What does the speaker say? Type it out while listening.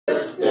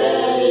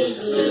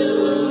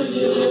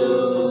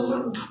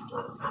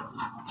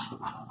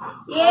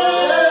Yay!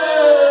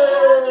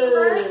 Happy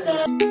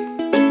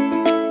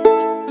birthday!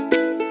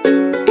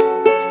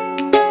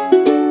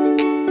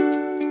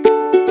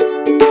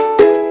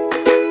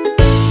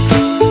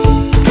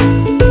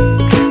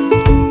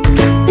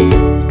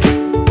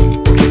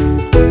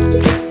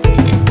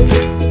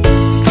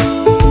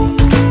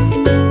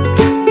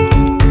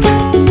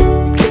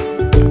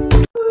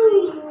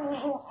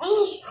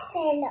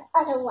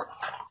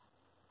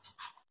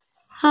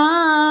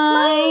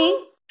 Hi.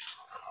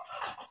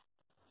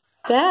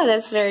 Yeah,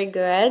 that's very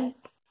good.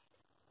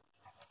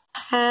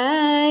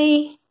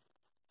 Hi.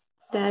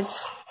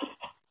 That's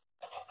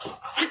now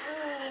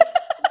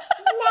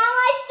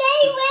my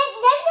favorite.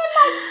 This is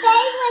my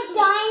favorite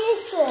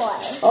dinosaur.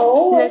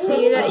 oh,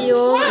 nasira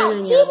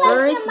yung yeah,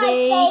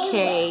 birthday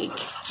cake.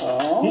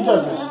 Oh. He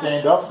doesn't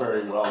stand up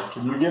very well.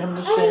 Can you get him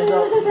to stand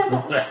up? Look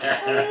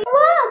at him.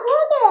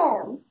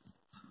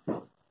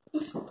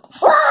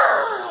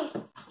 Wow.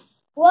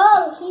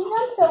 Whoa, he's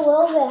up a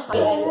little bit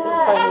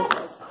higher.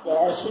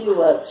 Yeah, she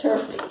was her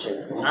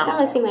picture. I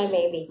want to see my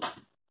baby.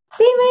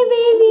 See my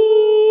baby!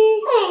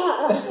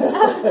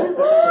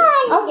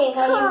 Okay,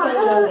 now you can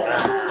go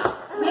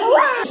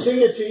there. Sing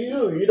it to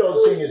you. You don't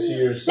sing it to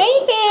yourself.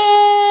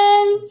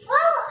 Nathan!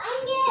 Oh, I'm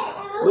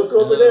getting Look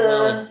over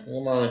there.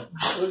 Come on.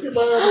 Look at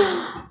Mommy.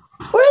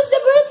 Where's the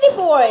birthday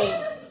boy?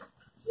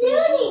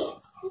 Judy.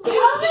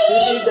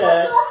 She'll be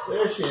back.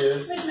 There she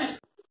is.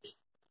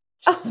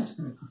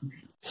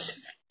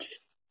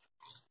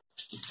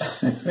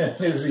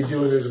 Is he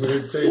doing his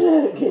weird face?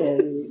 Look at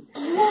him.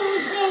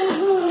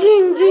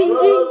 Ding, ding, ding.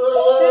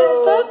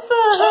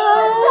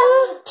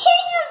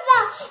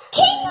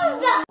 King of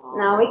the.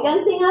 Now we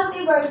can sing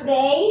happy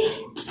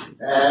birthday.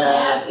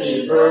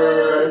 Happy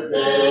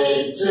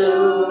birthday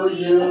to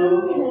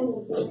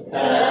you.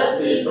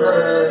 Happy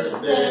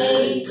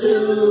birthday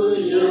to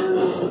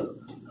you.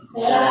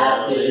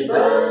 Happy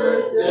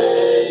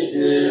birthday,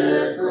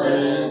 dear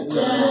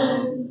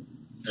Clinton.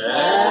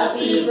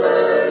 Happy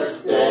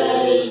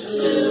birthday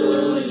to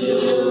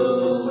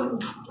you.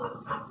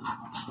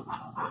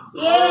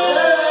 Yay!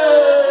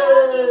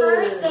 Happy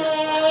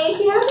birthday!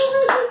 Say happy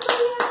birthday,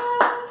 Kuya!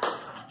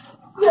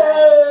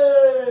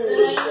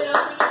 Yay!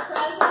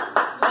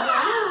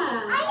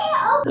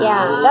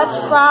 Yeah, that's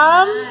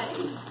from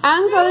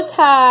Uncle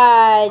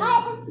Todd.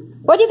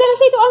 What are you gonna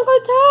say to Uncle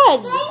Todd?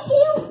 Thank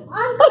you,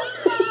 Uncle.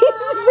 He's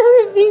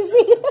very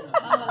busy.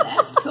 Oh,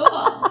 that's cool.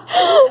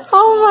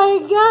 Oh my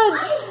God!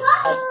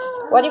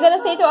 What are you gonna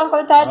say to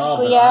Uncle Todd,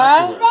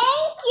 Kuya? Thank you.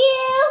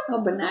 Oh,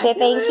 Say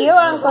thank you,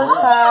 Uncle I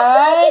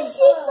Todd. can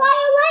see far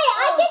away.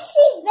 I can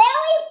see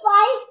very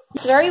far.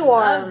 It's very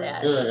warm.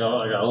 Good, I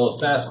got a little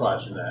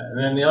Sasquatch in that. And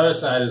then the other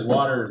side is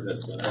water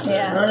resistant.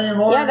 Yeah.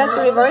 Yeah, that's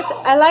reverse.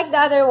 I like the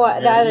other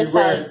one, the other You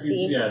wear side. it-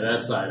 See, Yeah,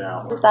 that side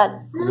out. that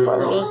for me.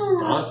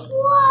 Ross?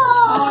 Whoa. Oh,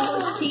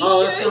 those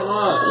Oh, that's t-shirts. from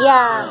Ross.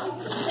 Yeah.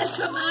 That's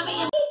from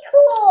Mommy and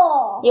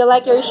Cool. You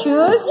like your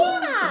shoes?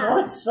 Yeah.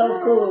 what's so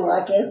cool?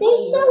 I can't They're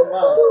believe so it.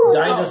 cool.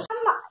 Dinosaur.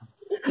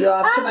 You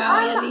off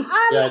tomorrow, Andy?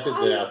 Yeah, I took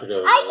the day off to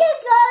go. I could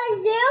go to the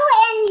zoo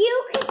and you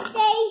could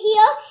stay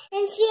here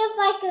and see if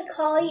I could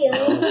call you.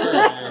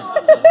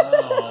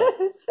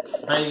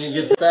 How you can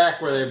get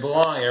back where they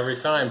belong every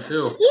time,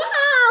 too.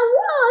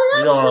 Whoa.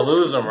 You don't want to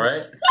lose them,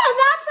 right? Yeah,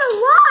 that's a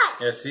lot.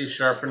 Yeah, see,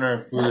 sharpener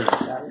included.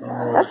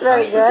 That's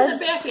very It's in the good.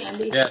 back,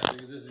 Andy. Yeah, see,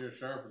 this is your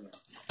sharpener.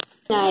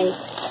 Nice.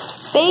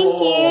 Thank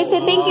you. Say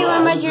thank you,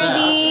 Mama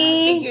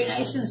Judy. You're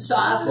nice and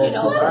soft, you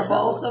know, for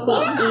both of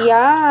them.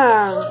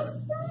 Yeah.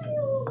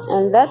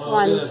 And that Oh,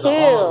 one look at this, a too.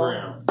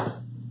 hologram.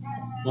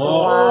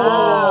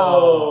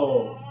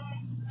 Whoa. Oh.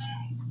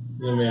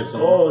 You made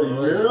some. Oh, you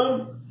hear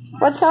him?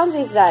 What sound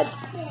is that?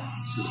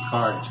 She's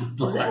card.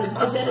 Is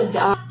that a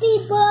dog? Happy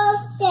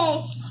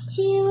birthday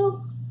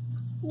to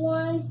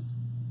one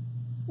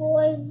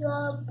for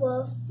the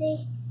birthday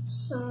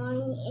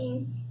song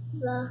in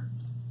the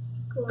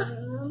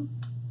gram.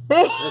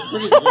 That's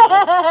pretty good.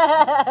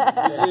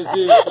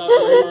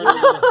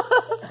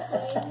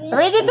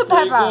 Read it to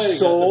Peppa.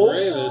 Souls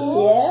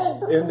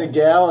Yeah. in the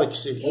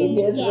galaxy. He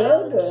did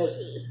real good.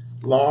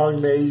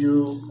 Long may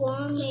you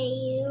Long may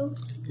you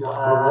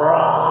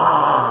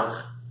rock.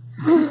 walk.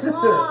 Okay.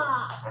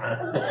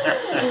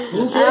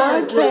 Who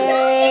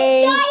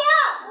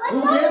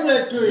gave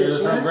that to It you?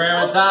 was from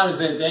Grandma Tommy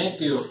saying thank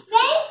you.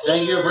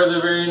 Thank you for the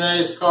very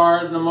nice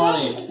card and the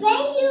money.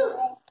 Thank you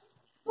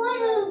for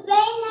the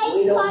very nice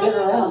We don't party. get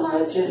around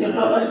much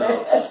anymore.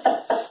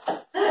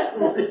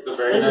 The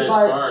very nice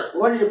card.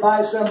 What do you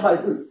buy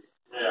somebody who?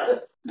 Yeah.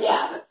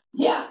 Yeah.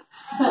 Yeah.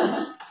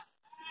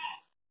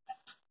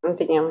 I'm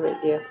taking a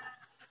video.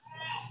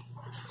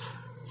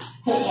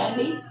 Hey,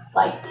 Andy.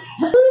 Like,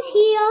 Who's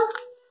here?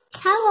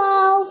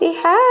 Hello. Say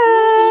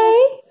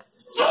hi.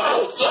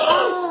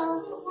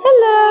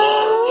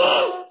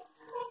 Hello.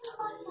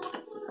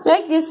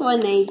 Like this one,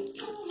 Nate.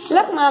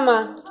 Look,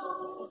 Mama.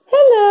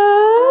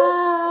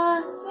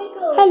 Hello.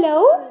 Hello.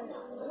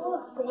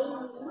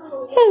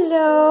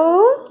 Hello.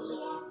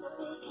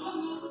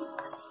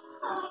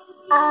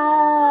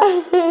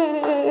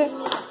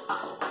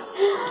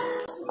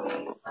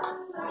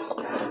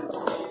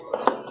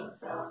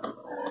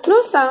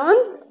 sound?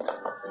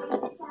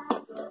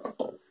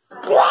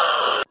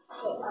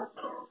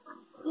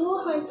 You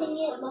were hunting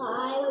it, but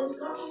I was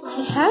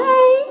Say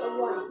hi.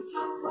 once.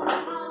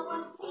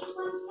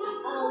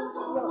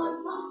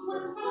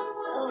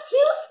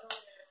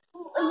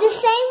 The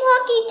same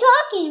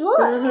walkie-talkie.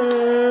 Look.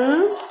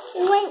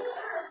 It went.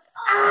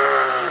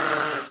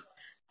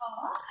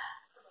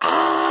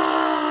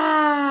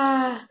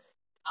 Ah.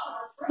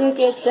 Look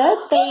at that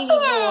baby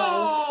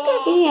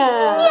boy.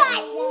 Yeah.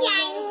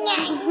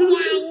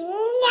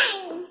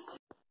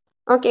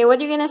 Okay, what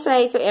are you gonna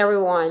say to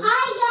everyone?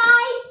 Hi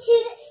guys,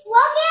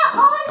 look at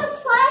all the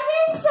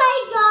presents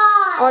I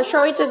got. Oh,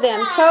 show it to them.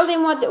 Tell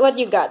them what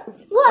you got.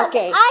 Look,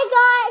 Okay. I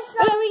got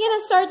some Well, we're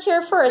gonna start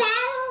here first.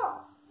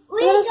 We're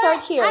gonna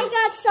start here. I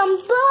got some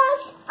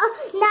books,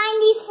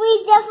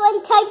 93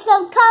 different types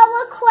of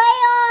color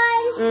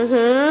crayons,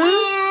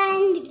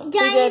 and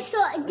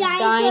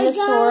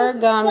dinosaur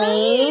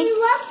gummy.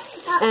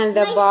 And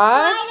the my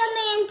box.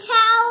 Spider-Man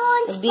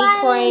towel and Big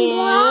Spider-Man crayons.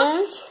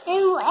 blocks,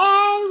 and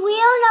we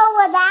don't know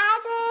what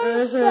that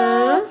is.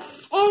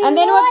 And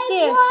then what's Roy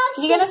this? blocks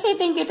You're gonna say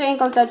thank you to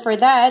Uncle Todd for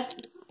that.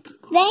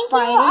 Thank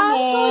Spider-Man.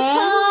 you, Uncle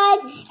Todd.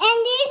 And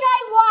these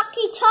are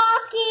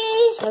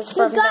walkie-talkies. That's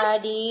from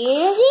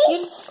Daddy. See?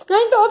 You're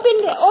trying to open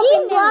them.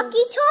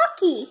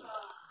 Walkie-talkie.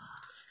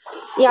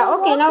 Yeah,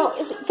 okay, now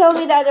tell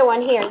me the other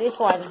one here, this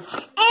one.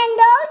 And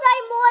those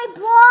are more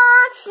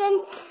blocks,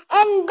 and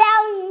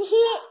down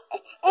here,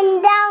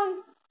 and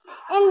down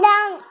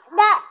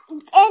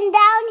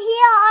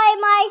here are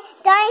my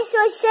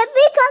dinosaur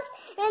sippy cups,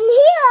 and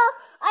here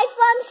I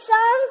found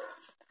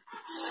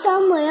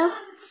somewhere.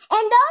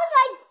 And those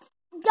are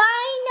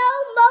dino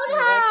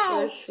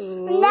motorheads.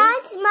 And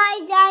that's my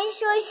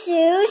dinosaur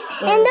shoes.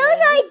 And those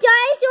are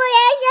dinosaur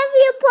eggs. If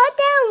you put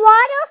them in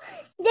water,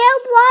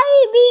 they'll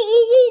probably be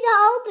easy to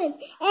open.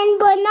 And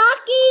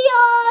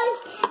binoculars,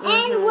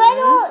 and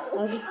little,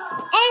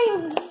 and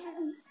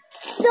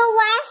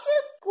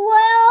Jurassic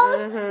World,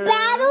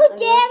 Battle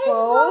Damage,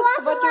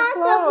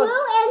 Velociraptor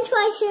Blue, and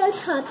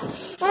Triceratops.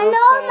 And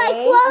all my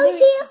clothes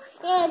here,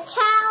 and a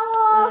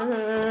towel,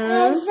 and a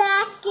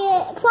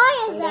jacket,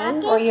 probably a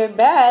jacket. Or your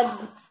bed.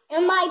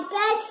 And my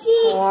bed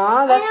sheet.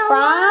 Wow, that's and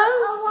from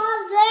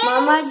this.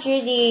 Mama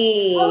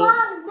Judy. I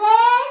love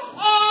this,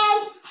 and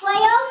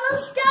we're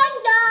almost done,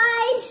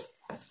 guys.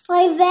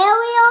 We're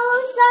very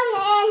almost done,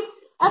 and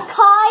a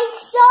car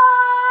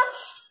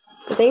socks.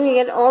 I think we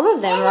get all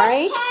of them, And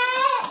right? a cat.